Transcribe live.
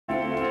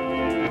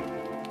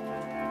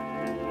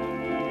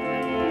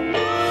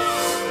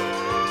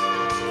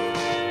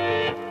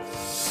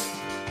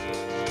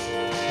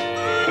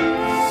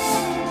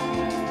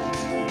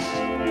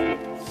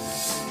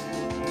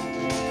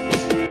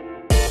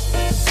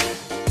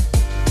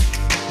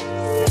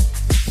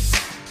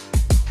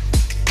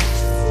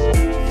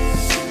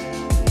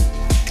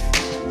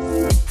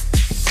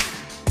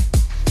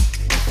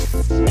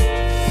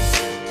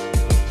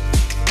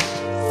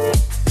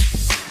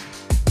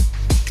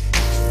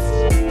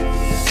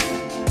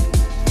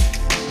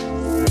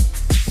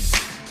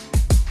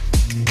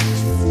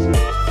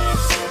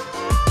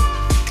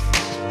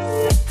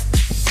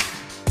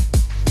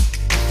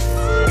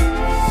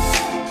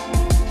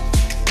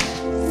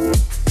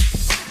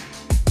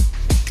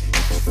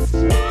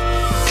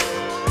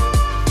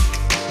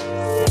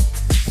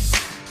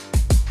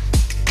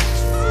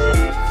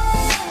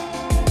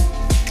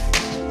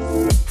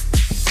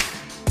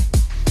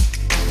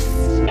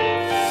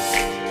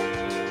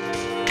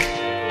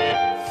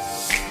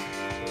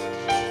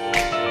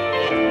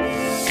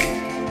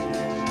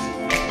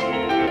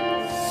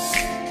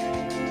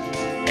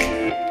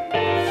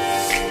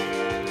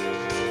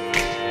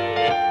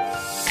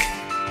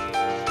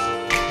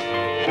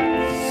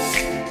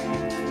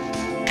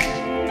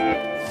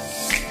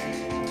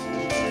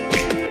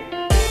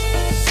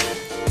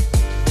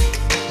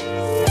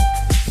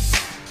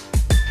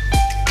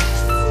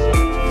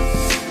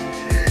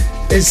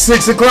It's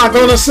 6 o'clock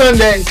on a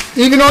Sunday,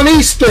 even on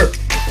Easter.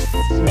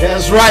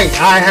 That's right,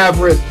 I have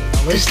risen.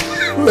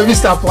 Let me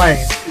stop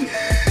playing.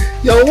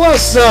 Yo,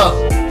 what's up?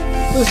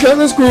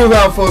 Let's groove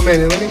out for a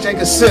minute. Let me take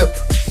a sip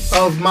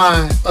of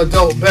my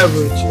adult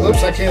beverage.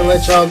 Oops, I can't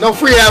let y'all. No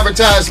free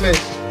advertisement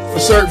for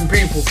certain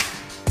people.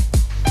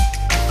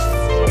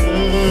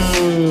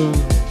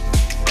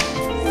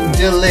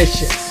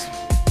 Delicious.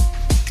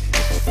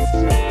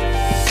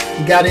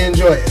 You gotta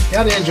enjoy it.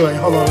 Gotta enjoy it.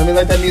 Hold on, let me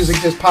let that music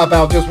just pop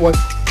out just one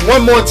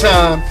more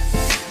time.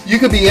 You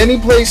could be any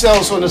place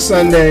else on a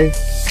Sunday,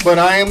 but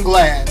I am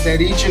glad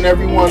that each and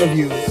every one of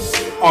you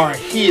are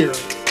here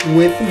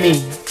with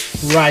me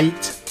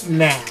right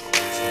now.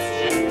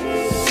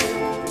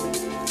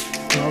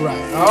 All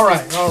right.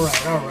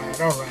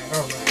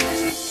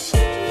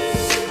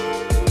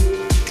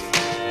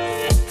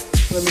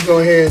 Let me go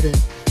ahead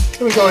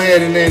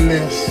and end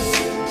this.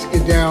 Let's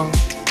get down.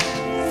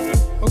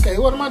 Okay,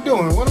 what am I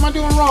doing? What am I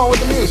doing wrong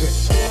with the music?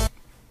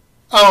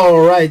 All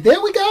right, there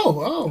we go.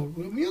 Oh,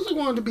 the music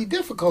wanted to be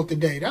difficult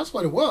today. That's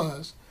what it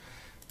was.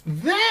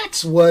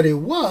 That's what it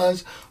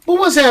was. But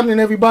what's happening,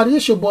 everybody?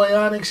 It's your boy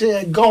Onyx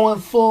here,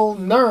 Going Full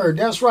Nerd.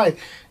 That's right.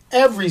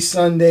 Every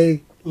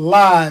Sunday,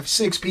 live,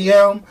 6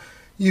 p.m.,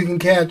 you can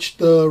catch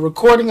the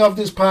recording of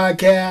this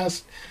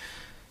podcast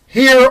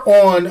here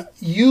on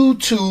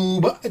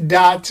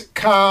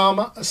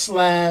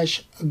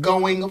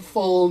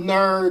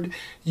youtube.com/goingfullnerd.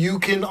 You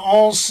can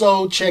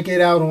also check it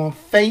out on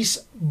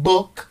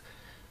Facebook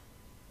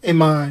in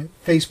my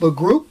Facebook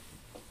group.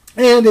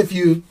 And if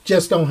you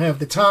just don't have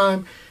the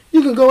time,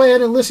 you can go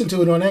ahead and listen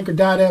to it on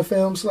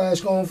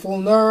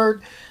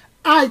anchor.fm/goingfullnerd,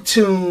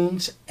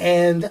 iTunes,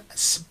 and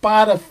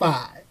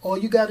Spotify. All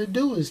you got to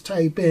do is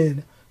type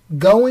in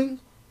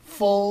Going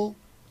Full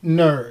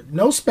Nerd.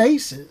 No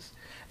spaces.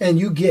 And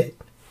you get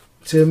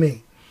to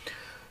me.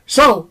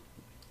 So,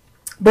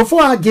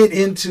 before I get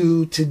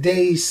into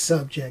today's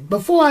subject,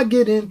 before I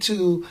get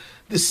into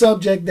the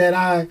subject that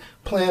I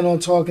plan on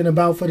talking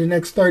about for the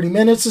next 30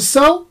 minutes or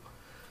so,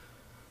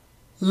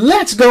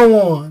 let's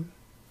go on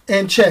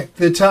and check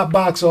the top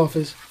box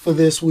office for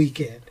this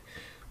weekend.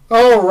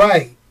 All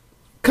right.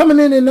 Coming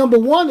in at number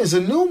one is a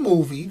new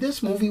movie.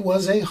 This movie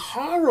was a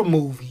horror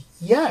movie.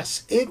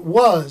 Yes, it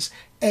was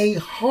a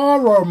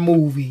horror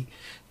movie.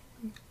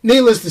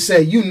 Needless to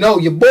say, you know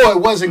your boy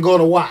wasn't going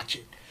to watch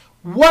it.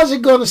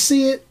 Wasn't going to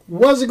see it.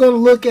 Wasn't going to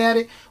look at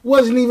it.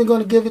 Wasn't even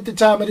going to give it the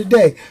time of the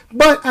day.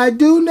 But I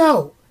do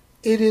know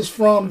it is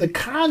from the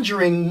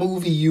Conjuring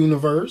movie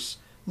universe,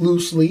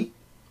 loosely.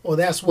 Or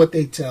that's what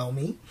they tell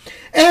me.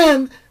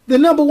 And the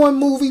number one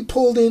movie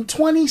pulled in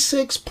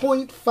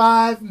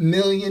 $26.5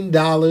 million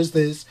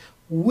this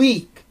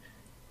week.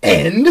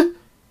 And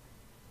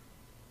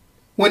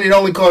when it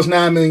only cost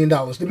 $9 million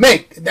to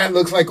make. That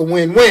looks like a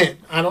win-win.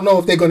 I don't know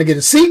if they're going to get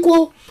a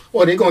sequel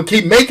or they're going to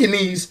keep making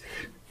these,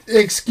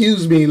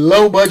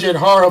 low-budget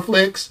horror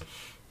flicks.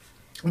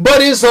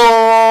 But it's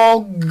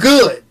all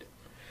good.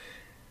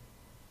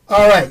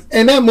 All right.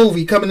 And that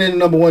movie coming in at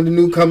number one, the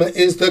newcomer,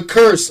 is The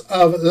Curse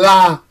of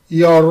La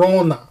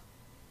Llorona.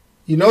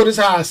 You notice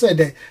how I said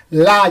that?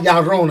 La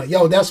Llorona.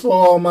 Yo, that's for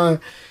all my,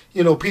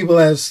 people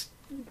that's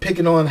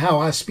picking on how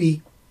I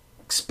speak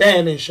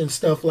Spanish and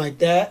stuff like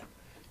that.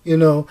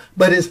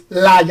 But it's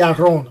La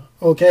Llorona,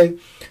 okay?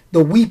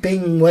 The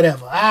weeping,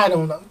 whatever. I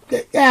don't know.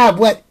 Yeah,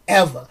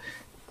 whatever.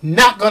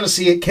 Not going to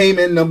see it. Came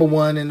in number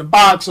one in the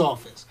box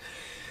office.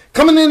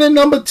 Coming in at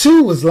number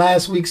two was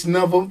last week's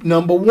number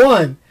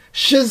one,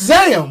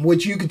 Shazam,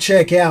 which you can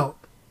check out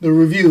the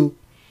review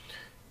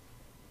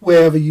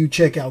wherever you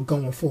check out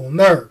Going Full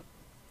Nerd.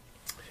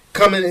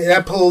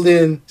 That pulled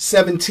in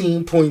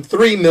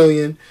 $17.3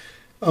 million.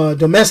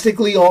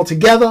 Domestically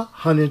altogether,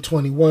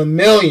 $121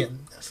 million.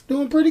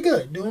 Doing pretty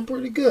good.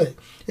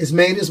 It's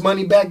made its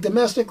money back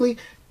domestically.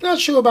 Not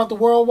sure about the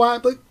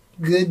worldwide, but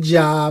good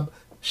job,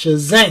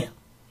 Shazam.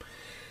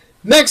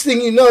 Next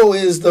thing you know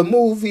is the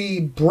movie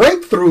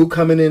Breakthrough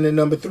coming in at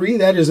number three.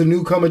 That is a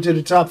newcomer to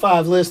the top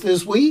 5 list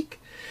this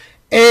week.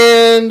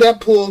 And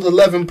that pulled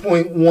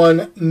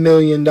 $11.1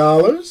 million.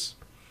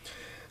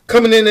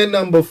 Coming in at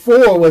number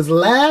 4 was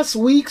last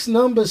week's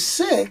number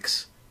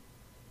 6,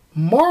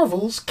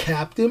 Marvel's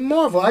Captain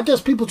Marvel. I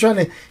guess people trying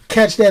to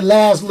catch that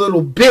last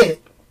little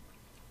bit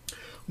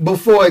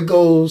before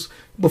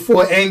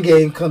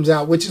Endgame comes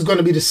out, which is going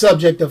to be the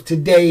subject of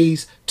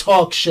today's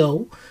talk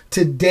show,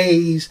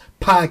 today's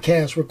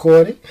podcast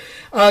recording.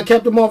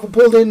 Captain Marvel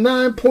pulled in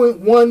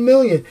 $9.1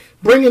 million,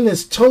 bringing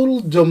its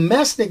total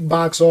domestic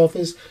box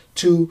office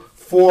to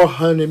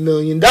 $400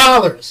 million.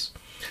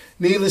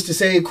 Needless to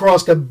say, it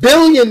crossed $1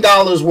 billion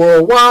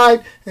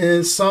worldwide,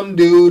 and some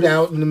dude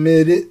out in the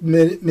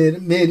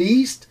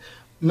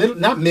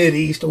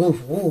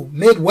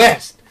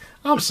Midwest.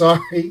 I'm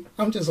sorry,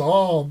 I'm just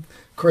all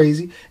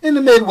crazy. In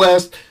the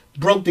Midwest,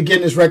 broke the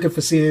Guinness record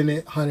for seeing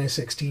it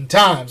 116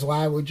 times.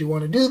 Why would you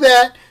want to do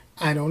that?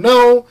 I don't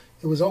know.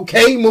 It was an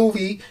okay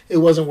movie. It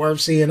wasn't worth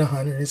seeing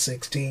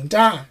 116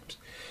 times.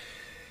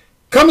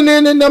 Coming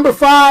in at number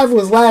 5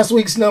 was last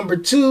week's number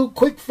 2,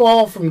 Quick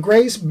Fall from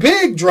Grace.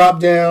 Big drop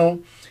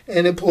down.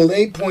 and it pulled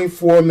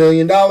 $8.4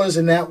 million,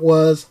 and that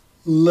was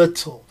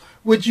little,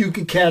 which you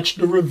can catch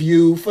the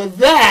review for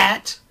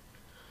that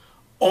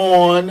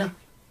on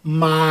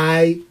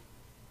my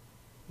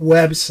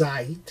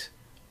website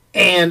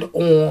and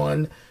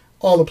on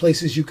all the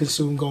places you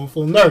consume Going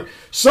Full Nerd.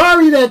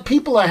 Sorry that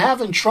people are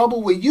having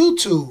trouble with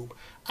YouTube.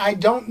 I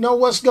don't know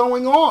what's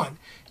going on.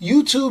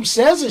 YouTube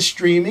says it's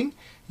streaming.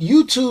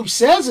 YouTube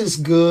says it's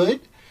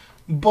good,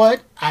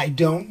 but I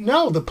don't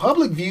know. The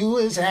public view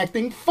is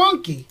acting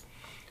funky.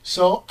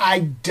 So I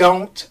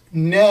don't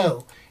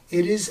know.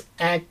 It is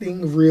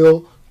acting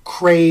real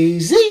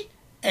crazy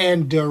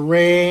and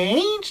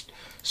deranged.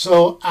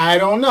 So I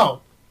don't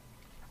know.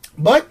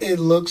 But it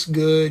looks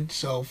good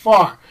so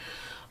far.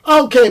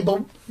 Okay,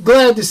 but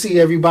glad to see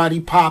everybody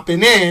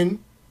popping in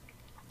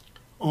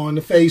on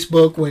the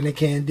Facebook when they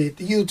can't get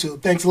the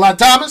YouTube. Thanks a lot,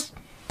 Thomas.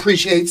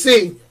 Appreciate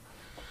seeing you.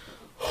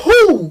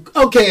 Whew.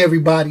 Okay,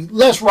 everybody,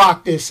 let's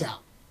rock this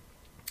out.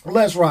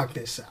 Let's rock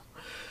this out.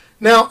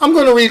 Now, I'm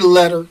going to read a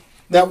letter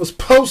that was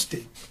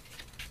posted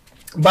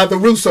by the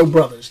Russo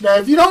brothers. Now,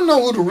 if you don't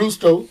know who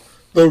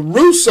the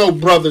Russo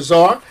brothers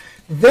are,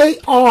 they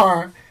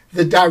are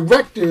the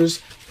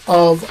directors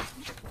of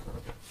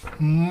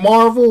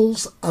Marvel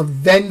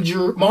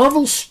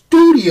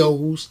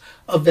Studios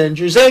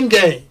Avengers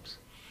Endgame.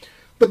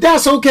 But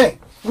that's okay.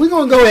 We're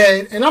going to go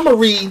ahead and I'm going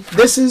to read,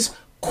 this is,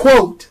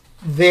 quote,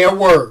 their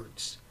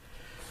words.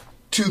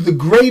 To the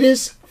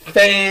greatest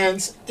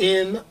fans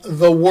in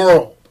the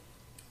world.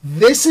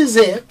 This is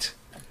it.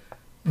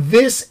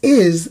 This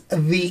is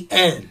the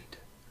end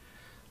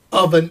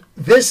of an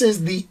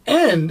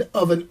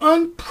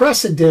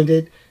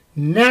unprecedented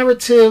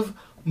narrative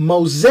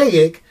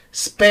mosaic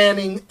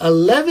spanning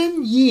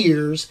 11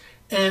 years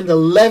and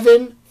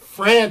 11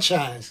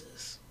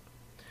 franchises.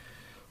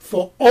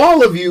 For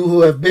all of you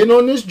who have been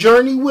on this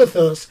journey with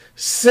us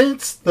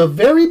since the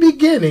very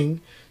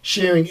beginning,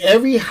 sharing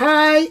every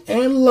high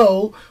and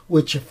low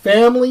with your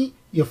family,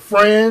 your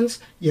friends,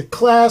 your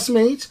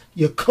classmates,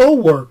 your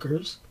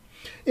co-workers,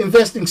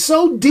 investing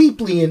so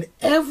deeply in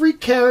every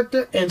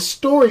character and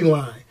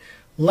storyline,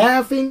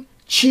 laughing,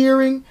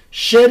 cheering,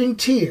 shedding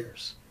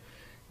tears,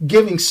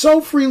 giving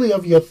so freely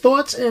of your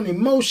thoughts and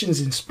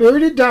emotions in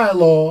spirited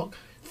dialogue,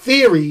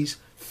 theories,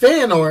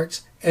 fan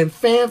arts, and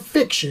fan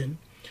fiction,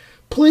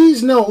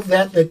 please know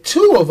that the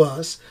two of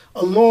us,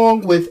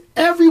 along with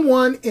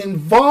everyone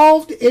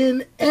involved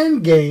in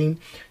Endgame,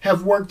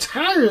 have worked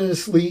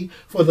tirelessly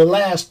for the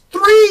last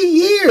 3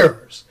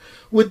 years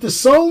with the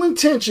sole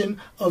intention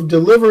of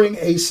delivering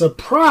a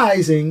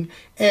surprising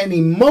and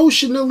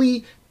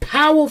emotionally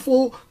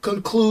powerful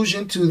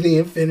conclusion to the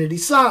Infinity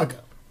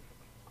Saga.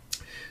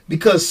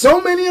 Because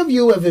so many of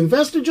you have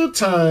invested your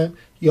time,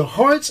 your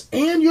hearts,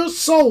 and your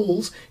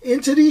souls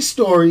into these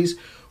stories,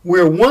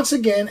 we're once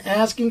again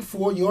asking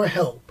for your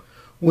help.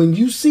 When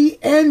you see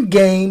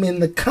Endgame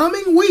in the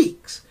coming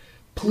weeks,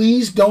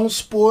 please don't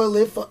spoil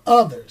it for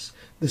others,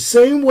 the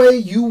same way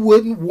you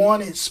wouldn't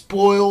want it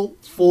spoiled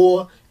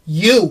for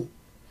you.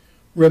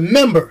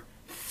 Remember,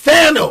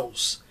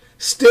 Thanos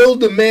still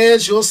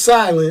demands your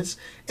silence,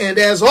 and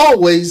as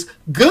always,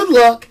 good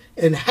luck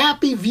and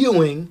happy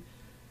viewing.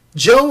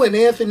 Joe and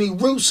Anthony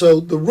Russo,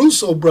 the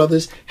Russo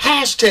brothers,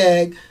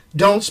 hashtag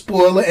don't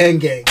spoil the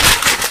Endgame.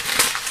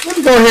 Let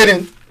me go ahead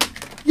and,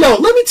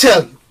 let me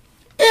tell you,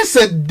 it's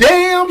a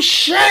damn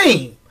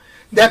shame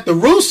that the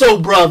Russo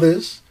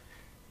brothers,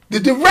 the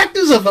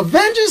directors of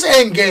Avengers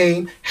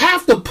Endgame,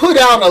 have to put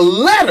out a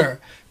letter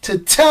to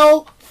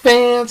tell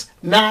fans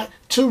not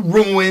to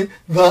ruin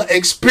the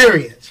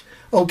experience.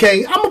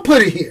 Okay, I'm going to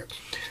put it here.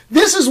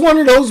 This is one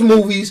of those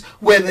movies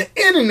where the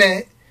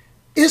internet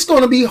is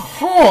going to be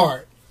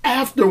hard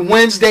after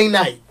Wednesday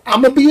night.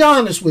 I'm going to be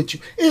honest with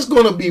you. It's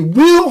going to be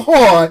real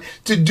hard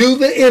to do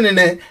the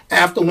internet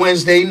after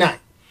Wednesday night.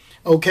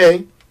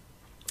 Okay?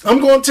 I'm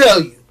going to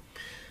tell you,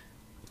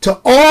 to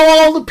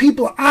all the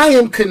people I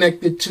am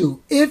connected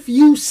to, if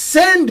you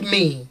send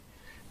me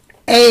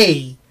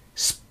a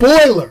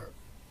spoiler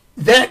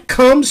that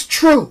comes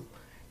true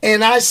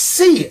and I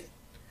see it,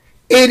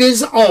 it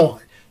is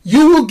on.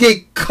 You will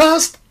get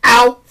cussed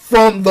out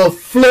from the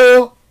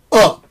floor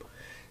up.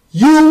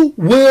 You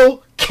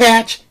will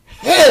catch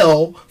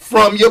hell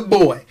from your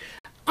boy.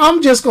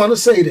 I'm just going to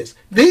say this.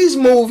 These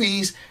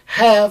movies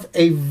have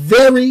a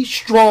very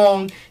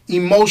strong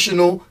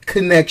emotional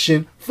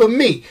connection for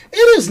me.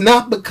 It is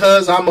not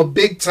because I'm a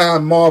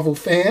big-time Marvel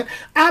fan.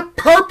 I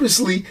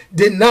purposely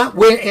did not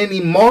wear any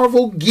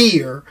Marvel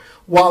gear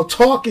while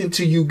talking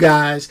to you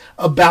guys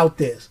about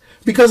this,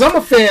 because I'm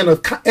a fan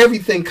of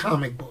everything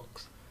comic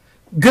books,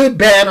 good,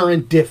 bad, or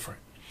indifferent.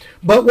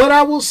 But what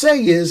I will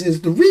say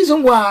is the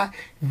reason why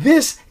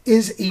this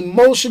is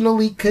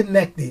emotionally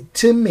connected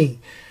to me.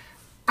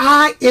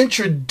 I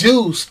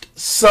introduced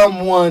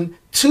someone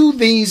to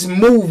these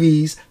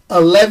movies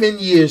 11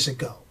 years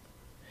ago,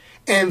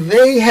 and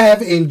they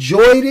have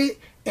enjoyed it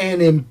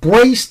and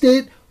embraced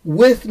it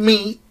with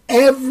me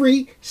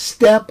every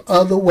step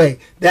of the way.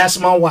 That's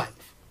my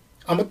wife.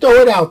 I'm going to throw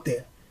it out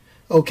there.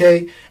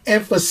 Okay?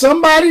 And for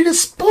somebody to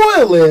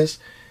spoil this,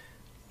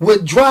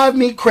 would drive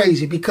me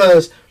crazy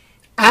because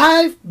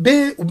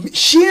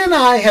she and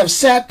I have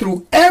sat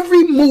through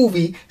every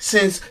movie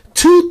since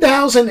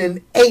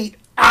 2008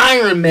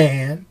 Iron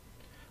Man,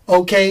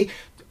 okay,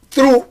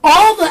 through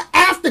all the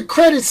after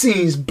credit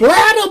scenes,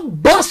 bladder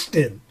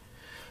busting,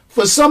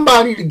 for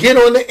somebody to get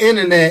on the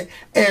internet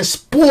and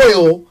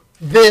spoil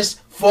this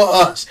for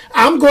us.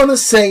 I'm going to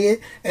say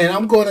it, and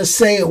I'm going to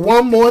say it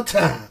one more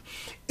time.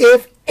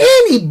 If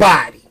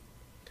anybody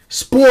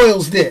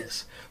spoils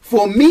this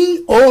for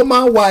me or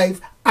my wife,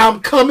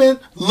 I'm coming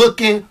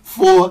looking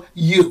for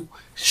you.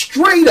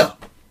 Straight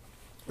up.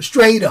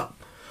 Straight up.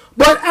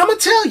 But I'm going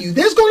to tell you,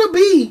 there's going to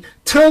be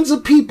tons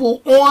of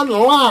people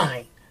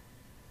online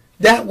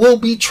that will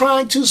be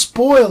trying to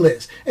spoil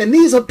this. And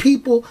these are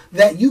people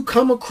that you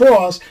come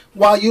across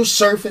while you're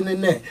surfing the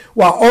net.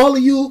 While all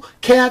of you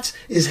cats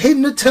is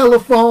hitting the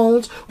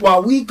telephones,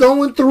 while we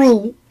going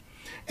through,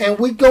 and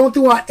we going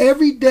through our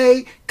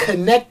everyday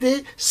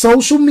connected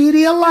social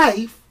media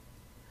life,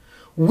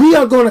 we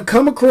are going to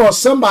come across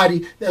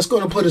somebody that's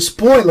going to put a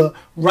spoiler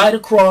right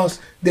across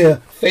their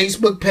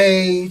Facebook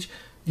page,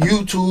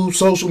 YouTube,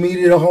 social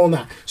media, the whole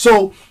nine.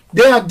 So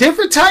there are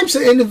different types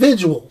of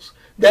individuals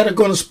that are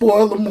going to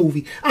spoil the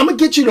movie. I'm going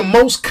to get you the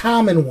most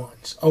common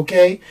ones,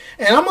 okay?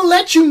 And I'm going to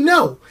let you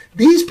know,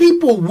 these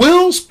people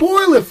will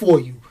spoil it for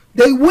you.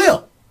 They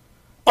will.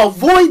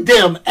 Avoid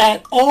them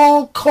at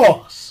all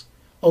costs,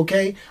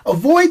 okay?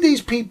 Avoid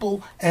these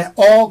people at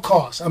all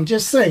costs. I'm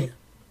just saying.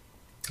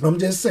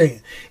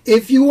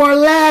 If you are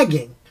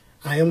lagging,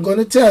 I am going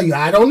to tell you,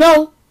 I don't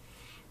know.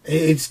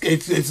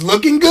 It's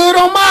looking good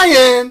on my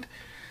end.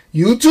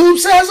 YouTube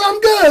says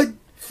I'm good.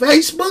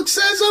 Facebook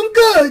says I'm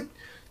good.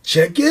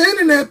 Check your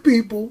internet,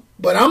 people.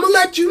 But I'm going to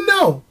let you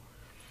know.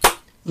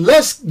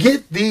 Let's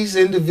get these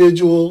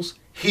individuals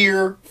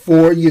here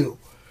for you.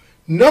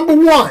 Number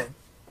one,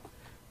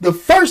 the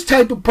first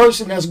type of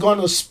person that's going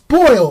to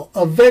spoil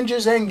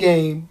Avengers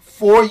Endgame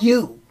for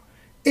you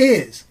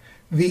is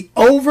the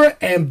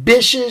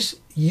overambitious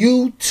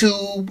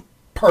YouTube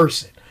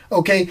person.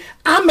 Okay,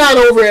 I'm not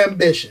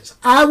overambitious.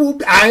 I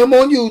am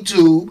on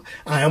YouTube.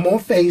 I am on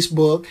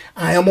Facebook.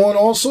 I am on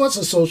all sorts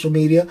of social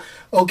media.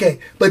 Okay,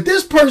 but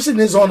this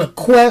person is on a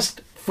quest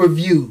for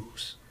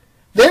views.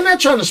 They're not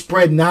trying to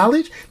spread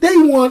knowledge. They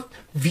want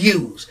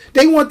views.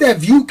 They want that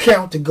view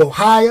count to go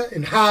higher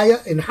and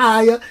higher and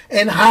higher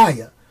and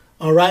higher.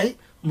 All right,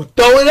 I'm gonna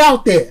throw it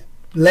out there,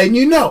 letting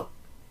you know.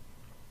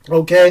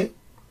 Okay.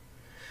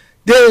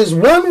 There is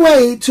one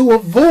way to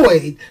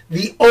avoid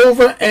the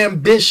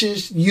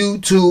overambitious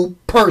YouTube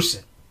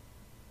person.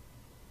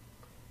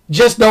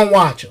 Just don't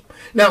watch them.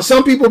 Now,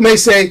 some people may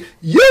say,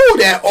 you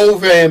that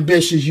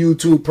overambitious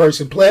YouTube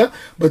person, player.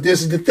 But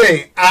this is the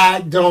thing. I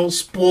don't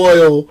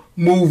spoil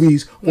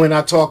movies when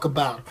I talk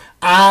about them.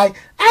 I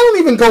don't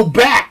even go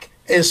back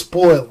and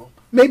spoil them.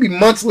 Maybe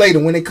months later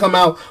when they come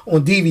out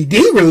on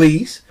DVD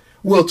release,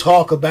 we'll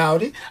talk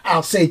about it.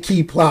 I'll say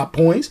key plot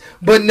points.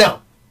 But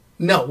no.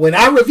 No, when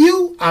I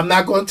review, I'm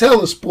not going to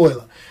tell a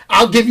spoiler.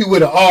 I'll give you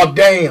with a, oh,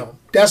 damn.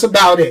 That's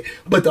about it.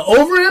 But the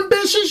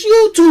overambitious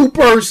YouTube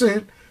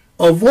person,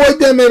 avoid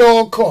them at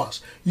all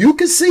costs. You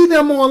can see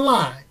them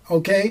online,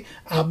 okay?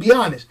 I'll be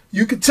honest.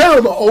 You can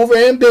tell the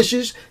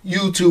overambitious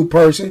YouTube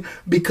person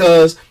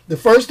because the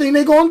first thing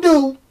they're going to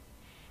do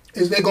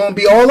is they're going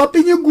to be all up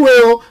in your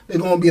grill. They're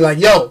going to be like,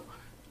 yo,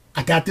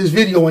 I got this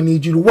video I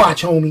need you to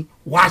watch, homie.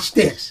 Watch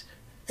this.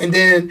 And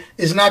then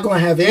it's not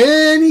going to have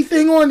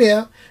anything on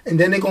there. And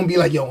then they're going to be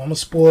like, yo, I'm going to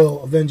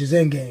spoil Avengers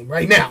Endgame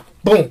right now.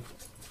 Boom.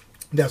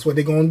 That's what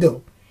they're going to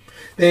do.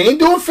 They ain't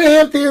doing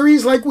fan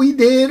theories like we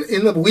did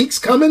in the weeks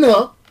coming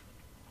up.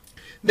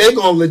 They're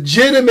going to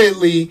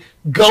legitimately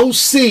go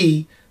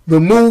see the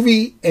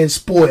movie and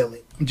spoil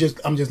it.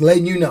 I'm just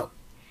letting you know.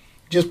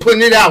 Just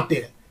putting it out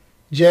there.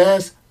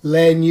 Just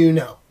letting you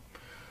know.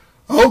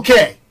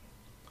 Okay.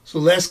 So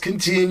let's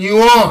continue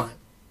on.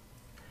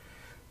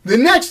 The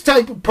next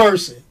type of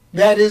person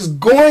that is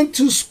going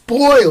to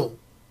spoil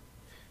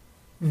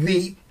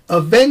the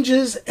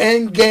Avengers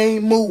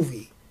Endgame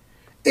movie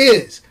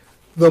is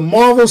the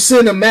Marvel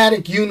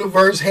Cinematic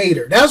Universe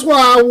hater. That's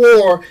why I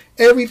wore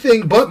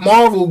everything but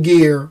Marvel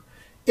gear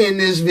in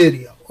this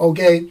video,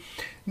 okay?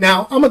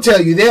 Now, I'm going to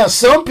tell you, there are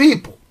some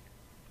people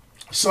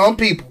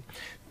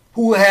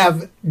who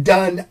have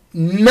done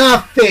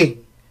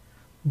nothing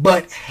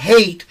but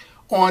hate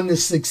on the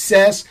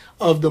success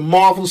of the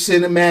Marvel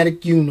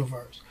Cinematic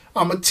Universe.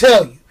 I'm going to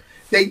tell you.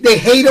 They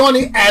hate on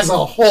it as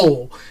a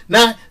whole.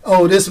 Not,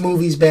 oh, this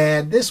movie's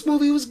bad. This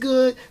movie was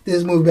good.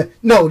 This movie bad.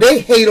 No, they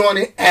hate on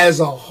it as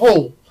a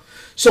whole.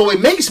 So it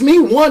makes me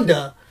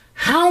wonder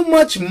how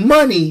much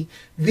money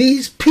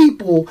these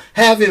people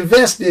have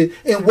invested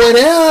in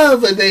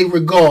whatever they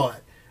regard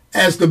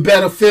as the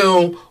better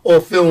film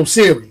or film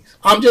series.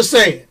 I'm just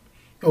saying.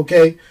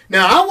 Okay?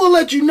 Now, I will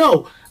let you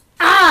know,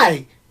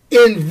 I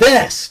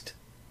invest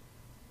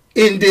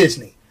in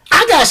Disney.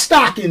 I got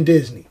stock in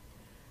Disney.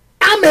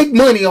 I make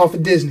money off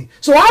of Disney.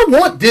 So I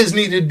want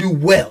Disney to do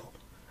well.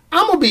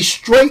 I'm going to be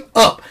straight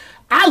up.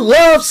 I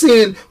love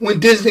seeing when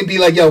Disney be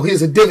like, yo,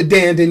 here's a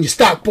dividend in your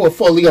stock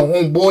portfolio,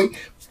 homeboy.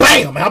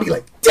 bam. And I'll be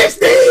like,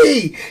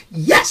 Disney!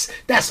 Yes,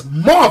 that's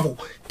Marvel.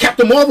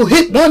 Captain Marvel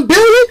hit 1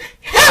 billion?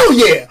 Hell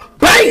yeah.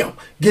 Bam.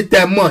 Get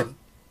that money.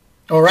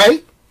 All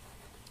right?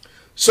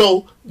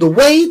 So the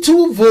way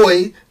to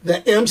avoid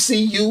the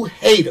MCU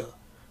hater,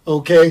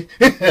 okay?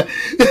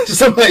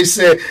 Somebody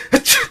said,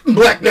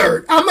 Black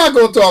Nerd. I'm not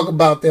going to talk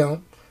about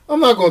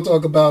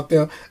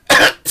them.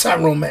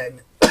 Tyrone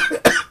Magnet.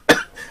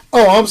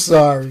 Oh, I'm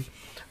sorry.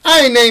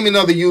 I ain't naming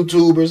other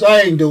YouTubers.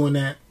 I ain't doing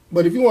that.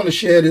 But if you want to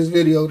share this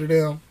video to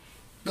them,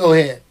 go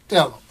ahead.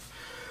 Tell them.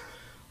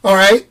 All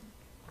right?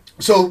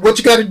 So what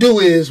you got to do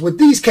is, with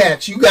these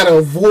cats, you got to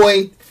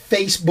avoid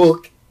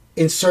Facebook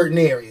in certain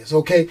areas,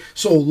 okay?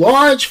 So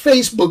large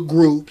Facebook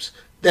groups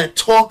that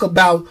talk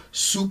about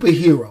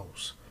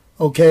superheroes,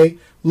 okay?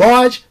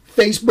 Large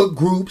Facebook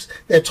groups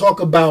that talk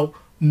about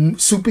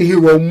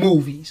superhero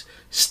movies.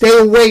 Stay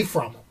away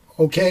from them,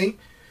 okay?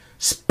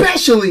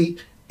 Especially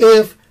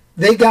if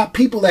they got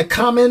people that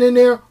comment in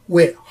there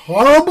with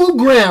horrible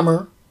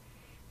grammar,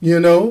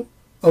 you know,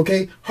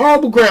 okay?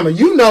 Horrible grammar.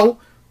 You know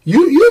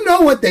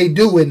what they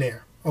do in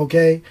there,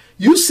 okay?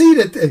 You see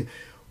that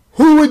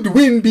who would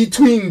win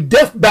between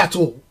death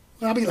battle?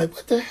 I'll be like,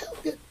 what the hell?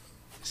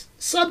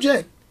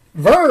 Subject,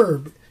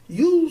 verb,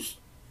 use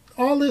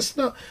all this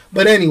stuff.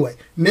 But anyway,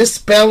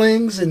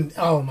 misspellings and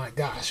oh my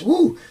gosh,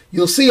 woo,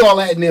 you'll see all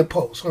that in their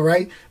posts, all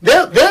right?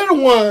 They're the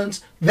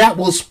ones that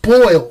will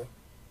spoil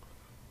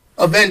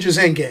Avengers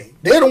Endgame.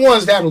 They're the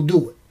ones that'll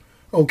do it,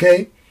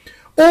 okay?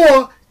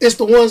 Or it's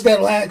the ones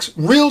that'll ask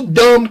real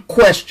dumb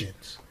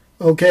questions,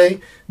 okay?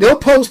 They'll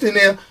post in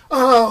there,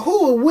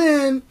 who will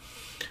win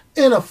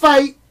in a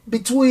fight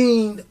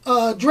between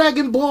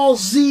Dragon Ball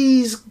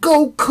Z's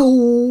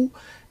Goku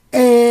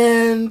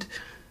and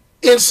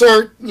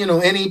insert, you know,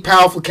 any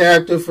powerful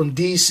character from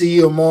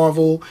DC or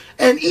Marvel,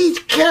 and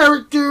each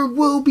character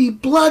will be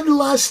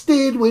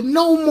bloodlusted with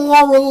no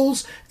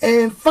morals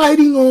and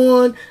fighting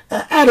on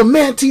an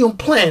adamantium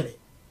planet.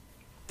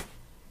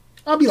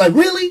 I'll be like,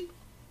 really?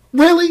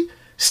 Really?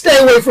 Stay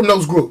away from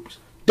those groups.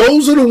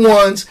 Those are the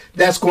ones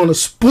that's going to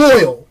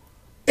spoil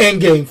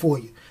Endgame for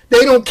you.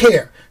 They don't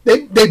care.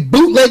 They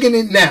bootlegging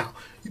it now.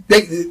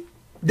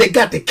 They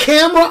got the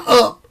camera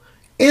up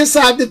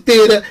inside the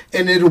theater,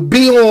 and it'll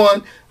be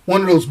on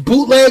one of those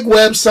bootleg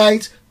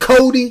websites,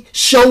 Kodi,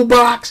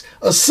 Showbox,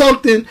 or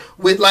something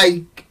with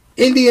like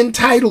Indian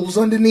titles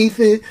underneath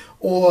it,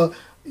 or,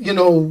 you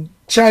know,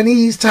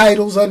 Chinese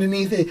titles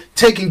underneath it,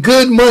 taking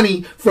good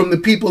money from the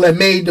people that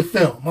made the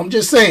film. I'm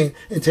just saying,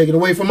 and taking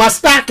away from my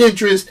stock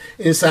interest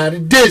inside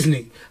of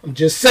Disney. I'm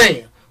just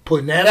saying,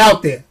 putting that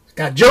out there.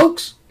 Got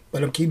jokes,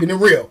 but I'm keeping it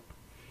real.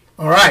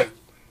 All right.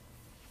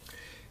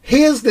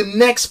 Here's the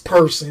next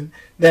person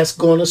that's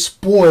going to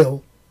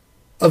spoil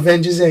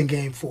Avengers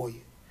Endgame for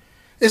you.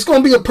 It's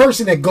going to be a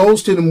person that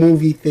goes to the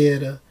movie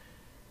theater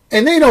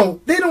and they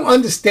don't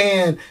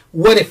understand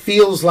what it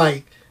feels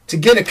like to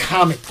get a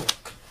comic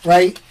book,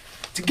 right?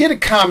 To get a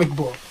comic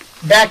book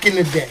back in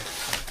the day.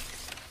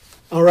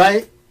 All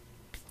right?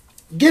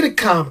 Get a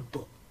comic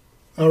book.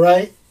 All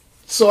right?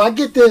 So I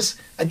get this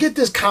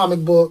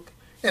comic book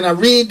and I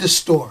read the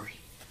story.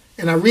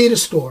 And I read a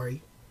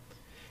story.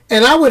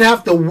 And I would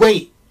have to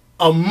wait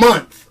a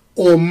month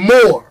or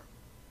more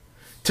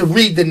to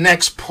read the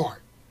next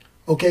part.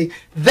 Okay?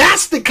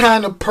 That's the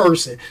kind of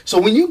person. So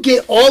when you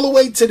get all the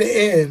way to the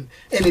end,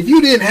 and if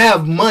you didn't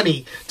have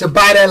money to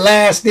buy that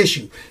last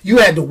issue, you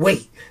had to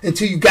wait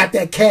until you got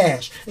that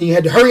cash. And you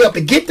had to hurry up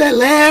and get that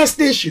last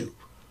issue.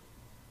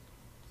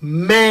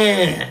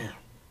 Man.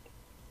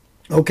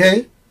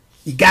 Okay?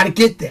 You got to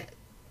get that.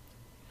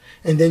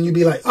 And then you'd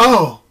be like,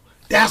 oh,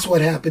 that's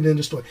what happened in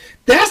the story.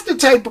 That's the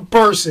type of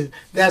person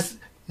that's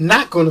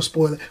not going to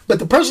spoil it. But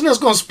the person that's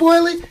going to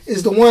spoil it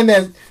is the one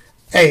that,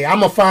 hey, I'm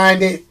going to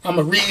find it, I'm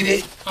going to read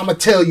it, I'm going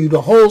to tell you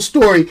the whole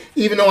story,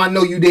 even though I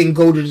know you didn't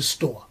go to the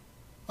store.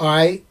 All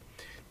right?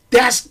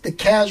 That's the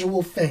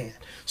casual fan.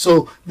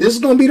 So this is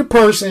going to be the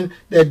person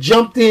that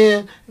jumped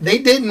in. They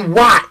didn't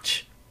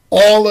watch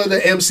all of the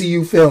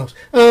MCU films.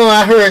 Oh,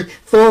 I heard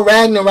Thor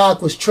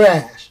Ragnarok was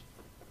trash,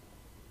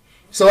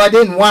 so I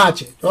didn't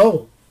watch it.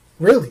 Oh,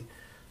 really?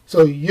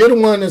 So you're the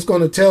one that's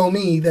going to tell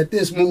me that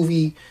this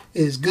movie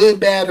is good,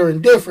 bad, or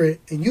indifferent,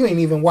 and you ain't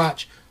even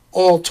watched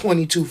all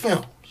 22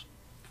 films.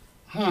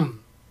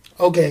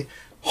 Okay.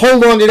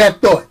 Hold on to that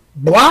thought.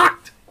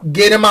 Blocked?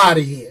 Get him out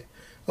of here.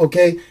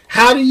 Okay?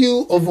 How do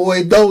you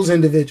avoid those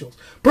individuals?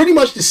 Pretty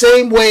much the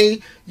same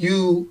way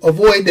you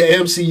avoid the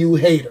MCU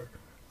hater.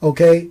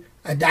 Okay?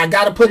 I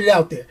got to put it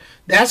out there.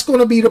 That's going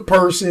to be the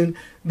person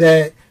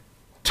that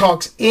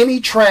talks any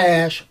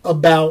trash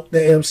about the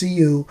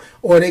MCU,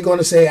 or they're going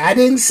to say, I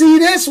didn't see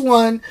this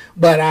one,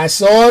 but I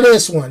saw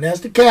this one. That's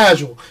the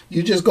casual.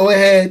 You just go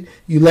ahead,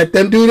 you let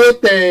them do their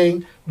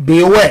thing, be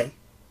away.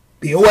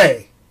 Be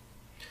away.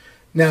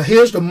 Now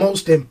here's the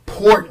most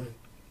important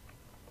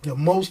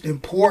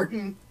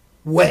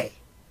way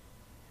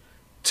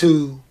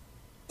to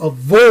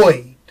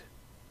avoid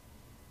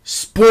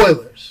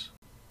spoilers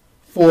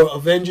for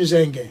Avengers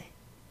Endgame.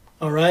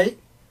 All right?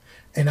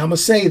 And I'm going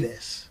to say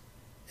this.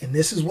 And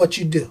this is what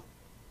you do.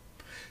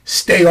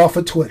 Stay off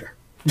of Twitter.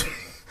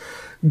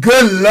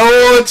 Good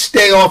Lord,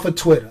 stay off of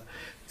Twitter.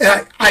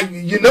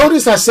 You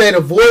notice I said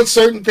avoid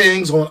certain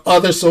things on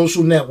other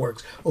social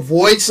networks.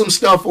 Avoid some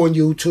stuff on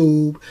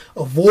YouTube.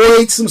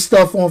 Avoid some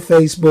stuff on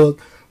Facebook.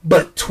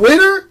 But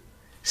Twitter,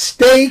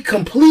 stay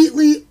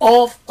completely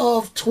off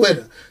of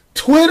Twitter.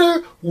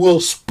 Twitter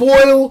will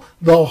spoil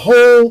the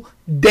whole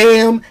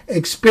damn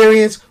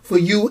experience for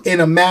you in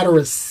a matter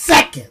of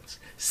seconds.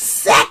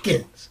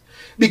 Seconds.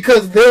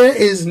 Because there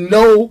is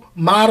no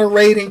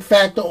moderating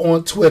factor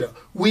on Twitter.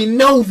 We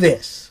know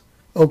this.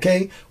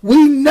 Okay?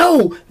 We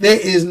know there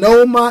is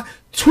no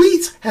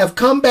tweets have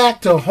come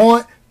back to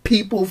haunt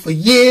people for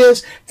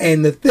years.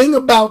 And the thing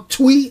about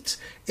tweets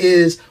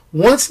is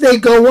once they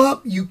go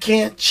up, you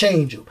can't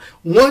change them.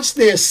 Once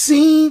they're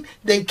seen,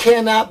 they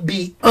cannot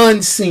be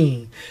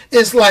unseen.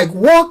 It's like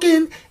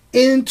walking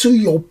into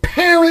your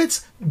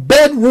parents'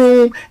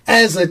 bedroom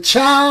as a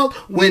child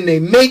when they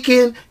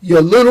making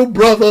your little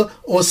brother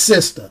or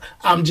sister.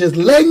 I'm just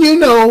letting you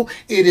know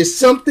it is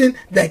something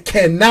that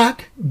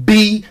cannot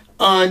be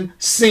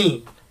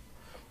unseen.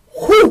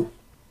 Whew.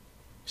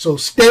 So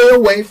stay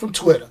away from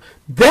Twitter.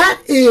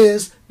 That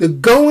is the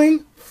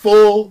going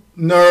full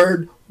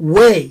nerd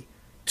way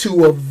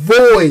to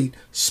avoid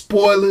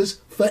spoilers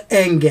for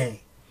Endgame.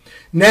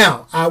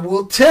 Now, I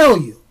will tell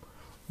you,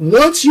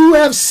 once you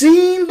have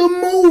seen the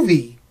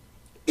movie,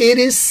 it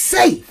is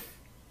safe.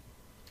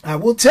 I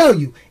will tell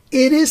you,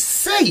 it is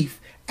safe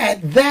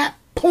at that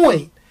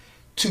point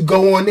to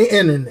go on the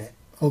internet.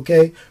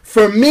 Okay?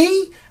 For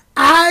me,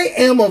 I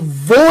am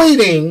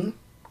avoiding,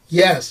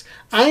 yes,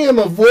 I am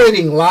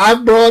avoiding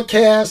live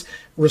broadcasts,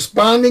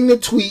 responding to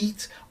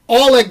tweets,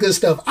 all that good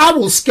stuff. I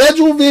will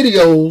schedule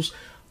videos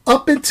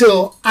up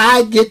until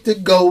I get to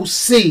go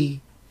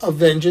see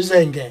Avengers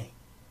Endgame.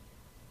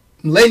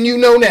 I'm letting you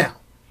know now.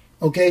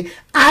 Okay?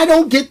 I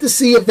don't get to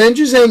see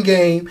Avengers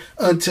Endgame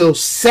until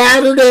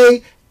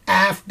Saturday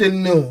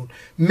afternoon.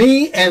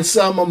 Me and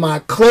some of my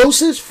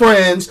closest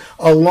friends,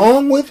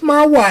 along with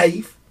my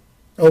wife,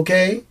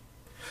 okay,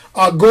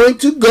 are going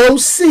to go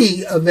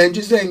see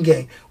Avengers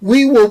Endgame.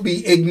 We will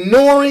be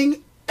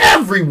ignoring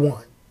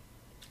everyone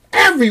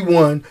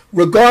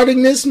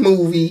regarding this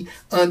movie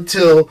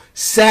until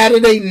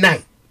Saturday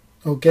night.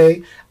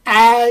 Okay?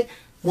 I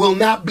will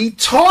not be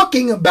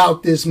talking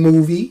about this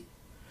movie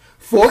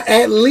for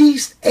at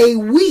least a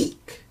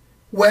week,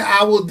 where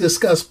I will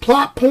discuss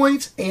plot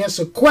points,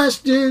 answer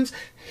questions,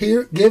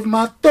 give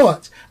my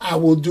thoughts. I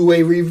will do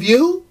a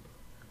review,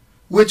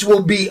 which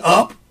will be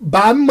up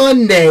by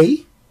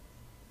Monday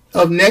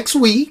of next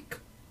week.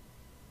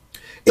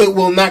 It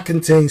will not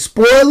contain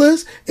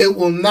spoilers. It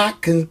will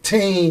not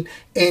contain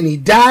any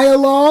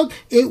dialogue.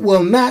 It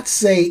will not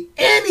say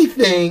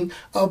anything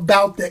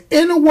about the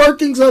inner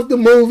workings of the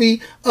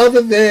movie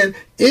other than,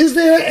 is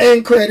there an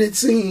end credit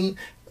scene?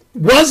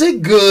 Was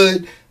it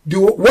good?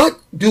 What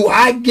do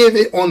I give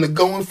it on the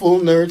going full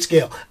nerd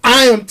scale?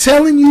 I am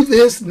telling you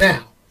this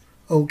now.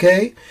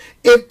 Okay?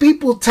 If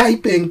people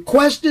type in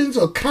questions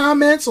or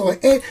comments, or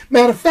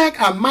matter of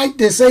fact, I might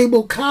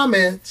disable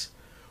comments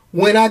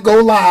when I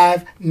go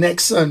live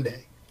next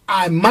Sunday.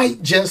 I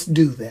might just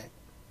do that.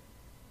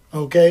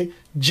 Okay?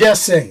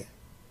 Just saying.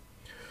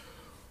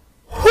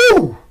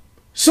 Whew!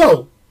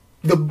 So,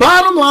 the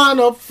bottom line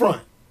up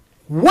front,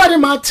 what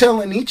am I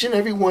telling each and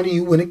every one of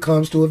you when it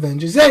comes to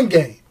Avengers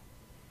Endgame?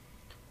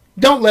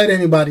 Don't let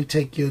anybody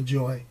take your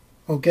joy.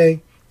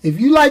 Okay? If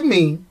you like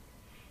me,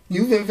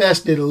 you've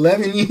invested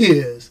 11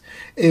 years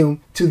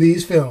into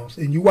these films,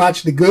 and you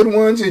watch the good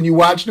ones and you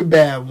watch the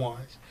bad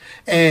ones,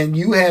 and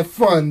you have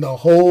fun the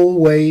whole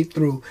way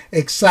through.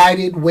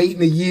 Excited,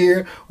 waiting a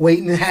year,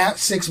 waiting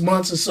 6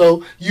 months or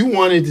so. You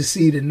wanted to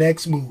see the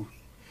next movie.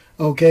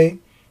 Okay?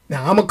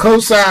 Now, I'm going to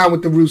co-sign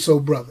with the Russo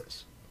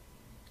brothers.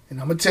 And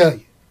I'm going to tell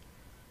you,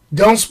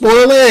 don't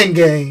spoil the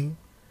Endgame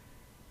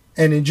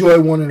and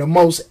enjoy one of the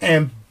most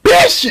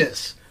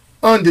ambitious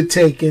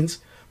undertakings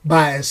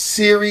by a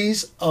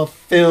series of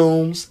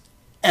films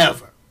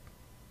ever.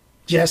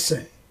 Just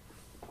saying.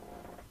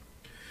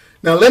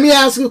 Now, let me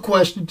ask a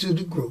question to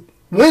the group.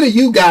 When are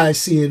you guys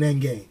seeing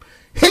Endgame?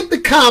 Hit the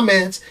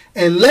comments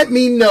and let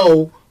me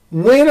know,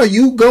 when are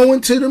you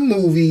going to the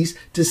movies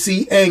to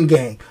see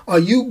Endgame? Are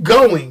you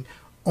going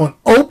on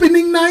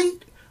opening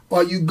night?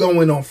 Are you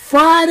going on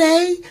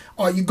Friday?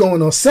 Are you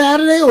going on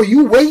Saturday? Or are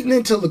you waiting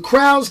until the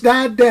crowds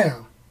die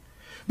down?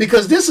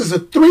 Because this is a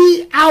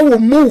 3-hour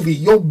movie.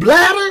 Your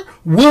bladder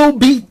will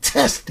be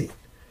tested.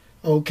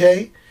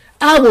 Okay?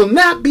 I will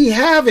not be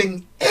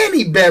having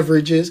any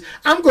beverages.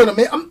 I'm gonna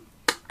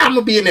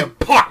be in there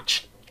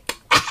parched,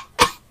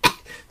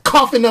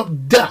 coughing up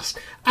dust.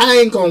 I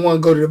ain't gonna want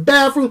to go to the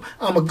bathroom.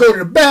 I'm gonna go to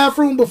the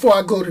bathroom before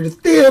I go to the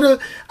theater.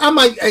 I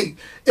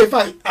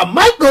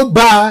might go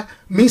buy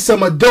me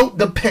some adult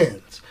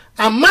Depends.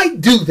 I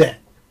might do that.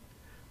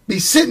 Be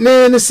sitting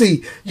there in the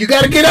seat. You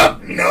gotta get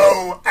up.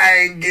 No,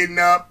 I ain't getting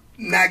up.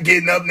 Not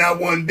getting up, not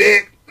one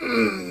bit.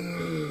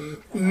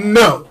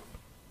 No.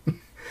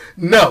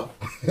 No.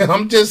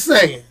 I'm just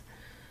saying.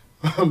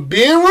 I'm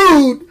being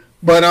rude,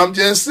 but I'm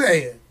just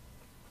saying.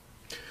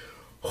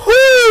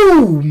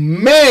 Whoo,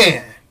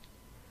 man.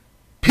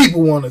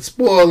 People want to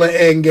spoil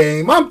the end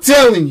game. I'm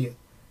telling you,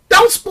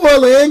 don't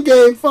spoil the end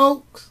game,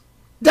 folks.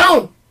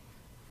 Don't.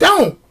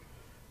 Go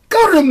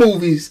to the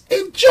movies.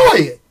 Enjoy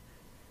it.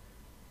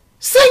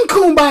 Sing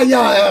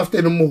Kumbaya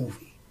after the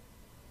movie.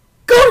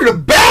 Go to the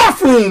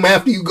bathroom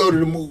after you go to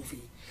the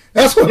movie.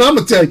 That's what I'm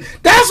going to tell you.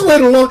 That's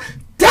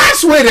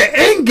where the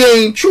end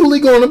game truly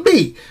going to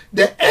be.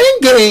 The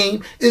end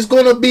game is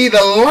going to be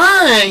the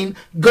line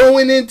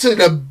going into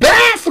the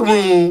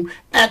bathroom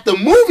at the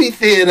movie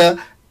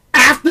theater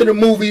after the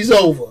movie's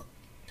over.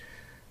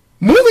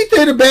 Movie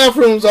theater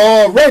bathrooms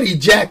are already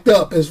jacked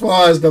up as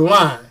far as the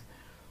line.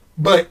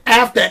 But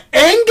after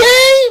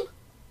Endgame,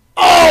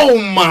 oh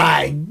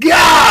my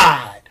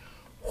God.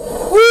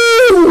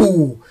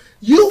 Whoo!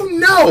 You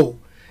know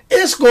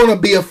it's going to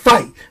be a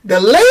fight. The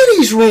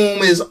ladies' room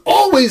is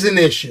always an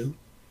issue.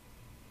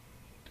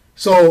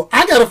 So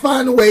I got to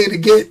find a way to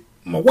get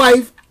my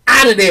wife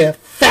out of there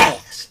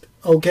fast.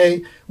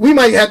 Okay? We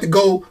might have to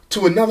go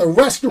to another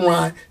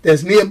restaurant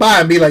that's nearby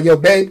and be like, yo,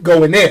 babe,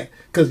 go in there.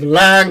 Because the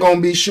line going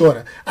to be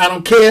shorter. I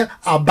don't care.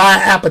 I'll buy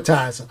an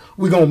appetizer.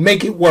 We're going to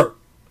make it work.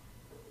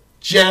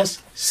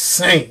 Just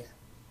saying.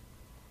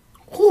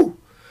 Whew.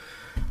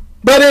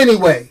 But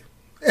anyway,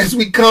 as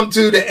we come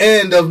to the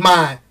end of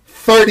my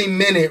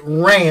 30-minute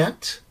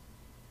rant,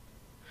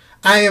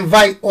 I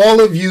invite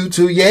all of you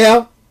to,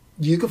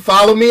 you can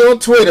follow me on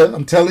Twitter.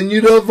 I'm telling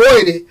you to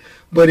avoid it.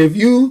 But if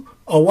you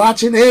are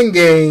watching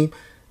Endgame,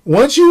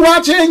 once you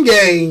watch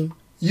Endgame,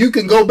 you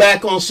can go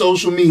back on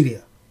social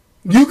media.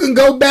 You can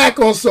go back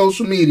on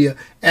social media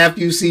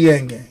after you see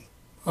Endgame.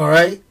 All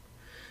right?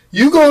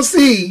 You're going to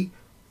see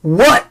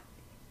what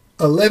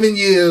 11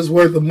 years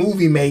worth of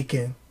movie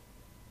making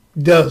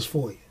does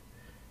for you.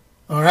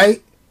 All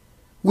right?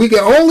 We can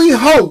only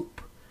hope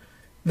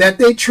that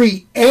they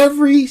treat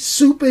every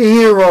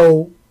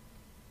superhero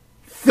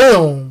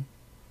film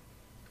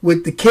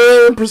with the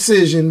care and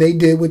precision they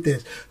did with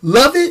this.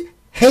 Love it,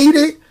 hate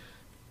it,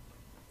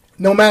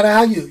 no matter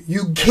how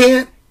you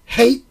can't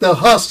hate the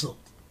hustle.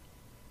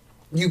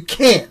 You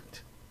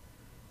can't.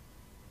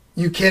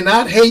 You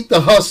cannot hate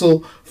the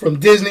hustle from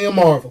Disney or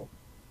Marvel.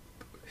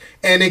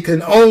 And it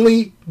can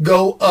only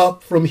go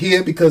up from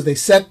here because they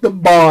set the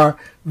bar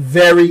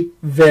very,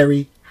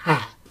 very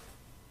high.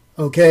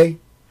 Okay?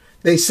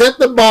 They set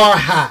the bar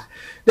high.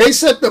 They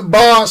set the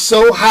bar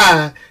so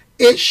high,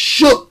 it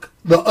shook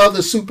the other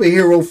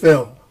superhero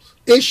films.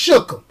 It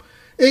shook them.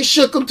 It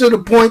shook them to the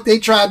point they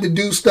tried to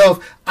do stuff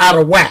out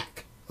of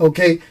whack.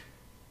 Okay?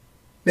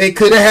 They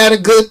could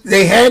have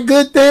they had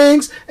good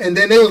things, and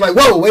then they was like,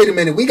 whoa, wait a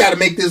minute, we got to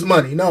make this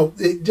money. No,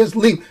 just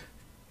leave.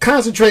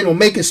 Concentrate on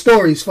making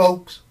stories,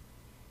 folks.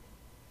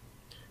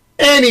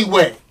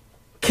 Anyway,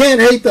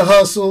 can't hate the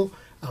hustle.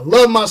 I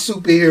love my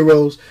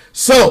superheroes.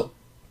 So,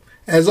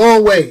 as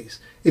always,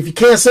 if you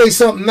can't say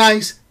something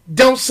nice,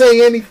 don't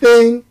say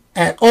anything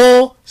at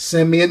all.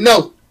 Send me a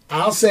note.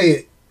 I'll say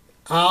it.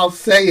 I'll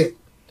say it.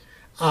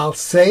 I'll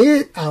say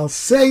it. I'll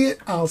say it.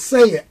 I'll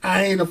say it.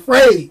 I ain't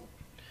afraid.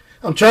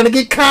 I'm trying to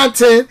get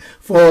content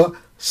for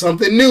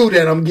something new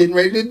that I'm getting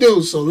ready to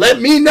do. So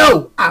let me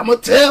know. I'm going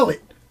to tell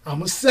it. I'm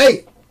going to say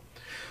it.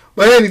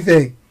 But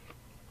anything,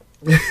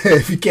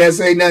 if you can't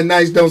say nothing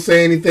nice, don't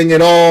say anything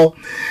at all.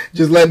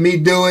 Just let me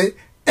do it.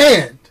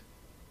 And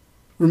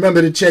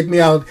remember to check me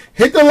out.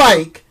 Hit the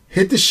like,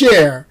 hit the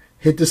share,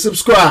 hit the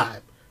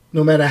subscribe,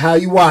 no matter how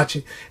you watch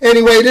it.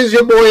 Anyway, this is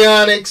your boy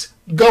Onyx,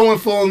 going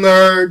full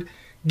nerd.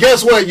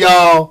 Guess what,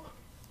 y'all?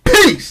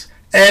 Peace.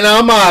 And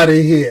I'm out of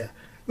here.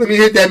 Let me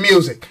hit that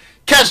music.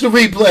 Catch the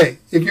replay.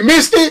 If you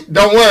missed it,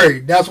 don't worry.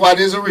 That's why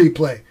there's a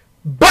replay.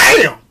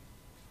 Bam!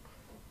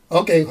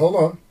 Okay, hold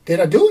on. Did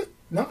I do it?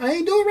 No, I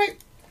ain't doing it right.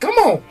 Come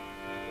on.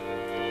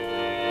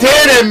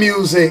 There's that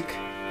music.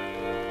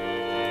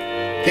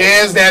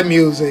 There's that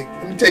music.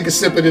 Let me take a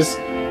sip of this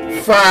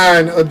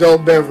fine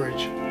adult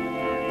beverage.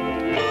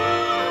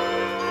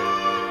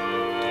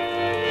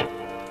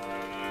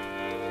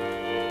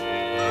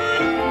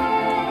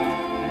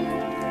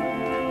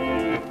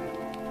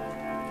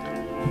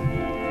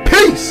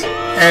 Peace.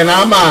 And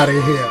I'm out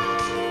of here.